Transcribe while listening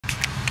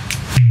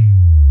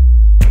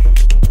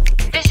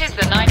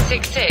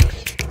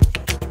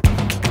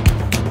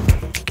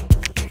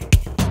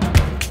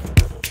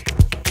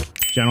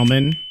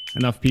Gentlemen,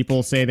 enough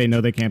people say they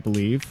know they can't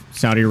believe.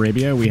 Saudi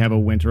Arabia, we have a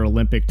Winter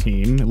Olympic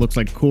team. It looks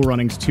like Cool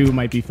Runnings 2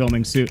 might be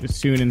filming soon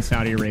in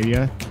Saudi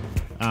Arabia.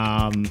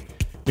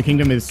 The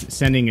kingdom is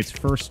sending its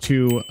first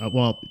two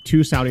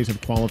Saudis have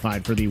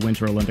qualified for the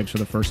Winter Olympics for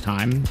the first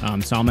time.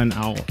 Salman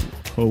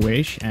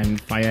Al-Howaish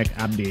and Fayik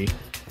Abdi,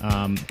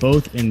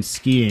 both in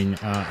skiing.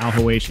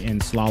 Al-Howaish in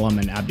slalom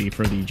and Abdi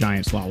for the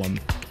giant slalom.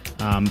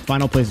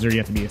 Final places are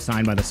yet to be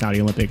assigned by the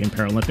Saudi Olympic and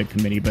Paralympic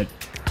Committee, but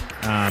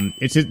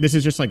this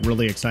is just like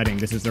really exciting.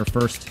 This is their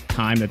first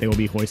time that they will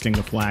be hoisting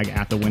the flag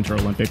at the Winter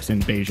Olympics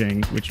in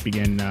Beijing, which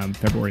begin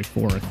February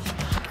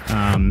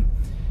 4th.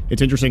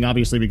 It's interesting,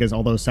 obviously, because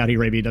although Saudi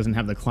Arabia doesn't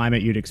have the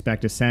climate you'd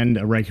expect to send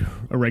a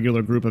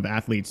regular group of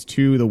athletes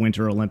to the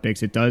Winter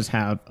Olympics, it does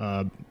have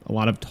a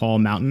lot of tall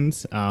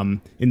mountains,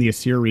 in the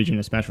Asir region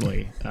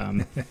especially.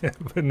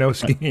 But no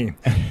skiing.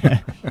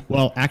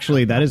 Well,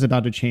 actually, that is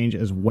about to change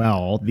as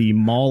well. The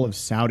Mall of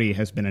Saudi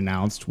has been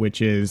announced, which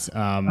is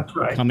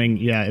coming.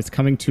 Yeah, it's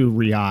coming to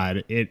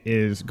Riyadh. It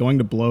is going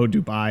to blow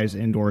Dubai's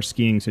indoor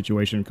skiing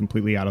situation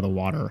completely out of the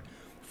water.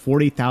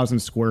 40,000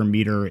 square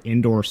meter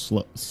indoor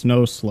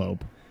snow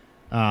slope.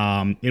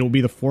 It will be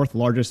the fourth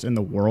largest in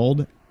the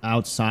world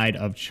outside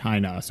of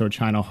China. So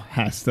China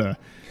has the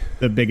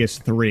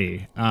biggest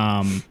three.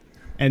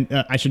 And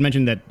I should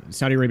mention that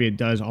Saudi Arabia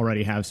does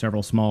already have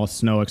several small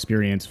snow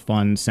experience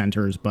fun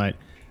centers. But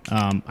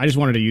I just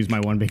wanted to use my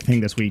one big thing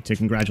this week to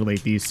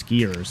congratulate these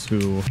skiers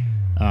who,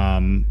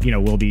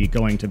 will be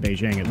going to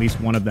Beijing. At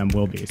least one of them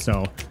will be.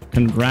 So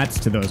congrats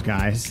to those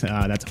guys.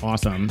 That's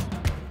awesome.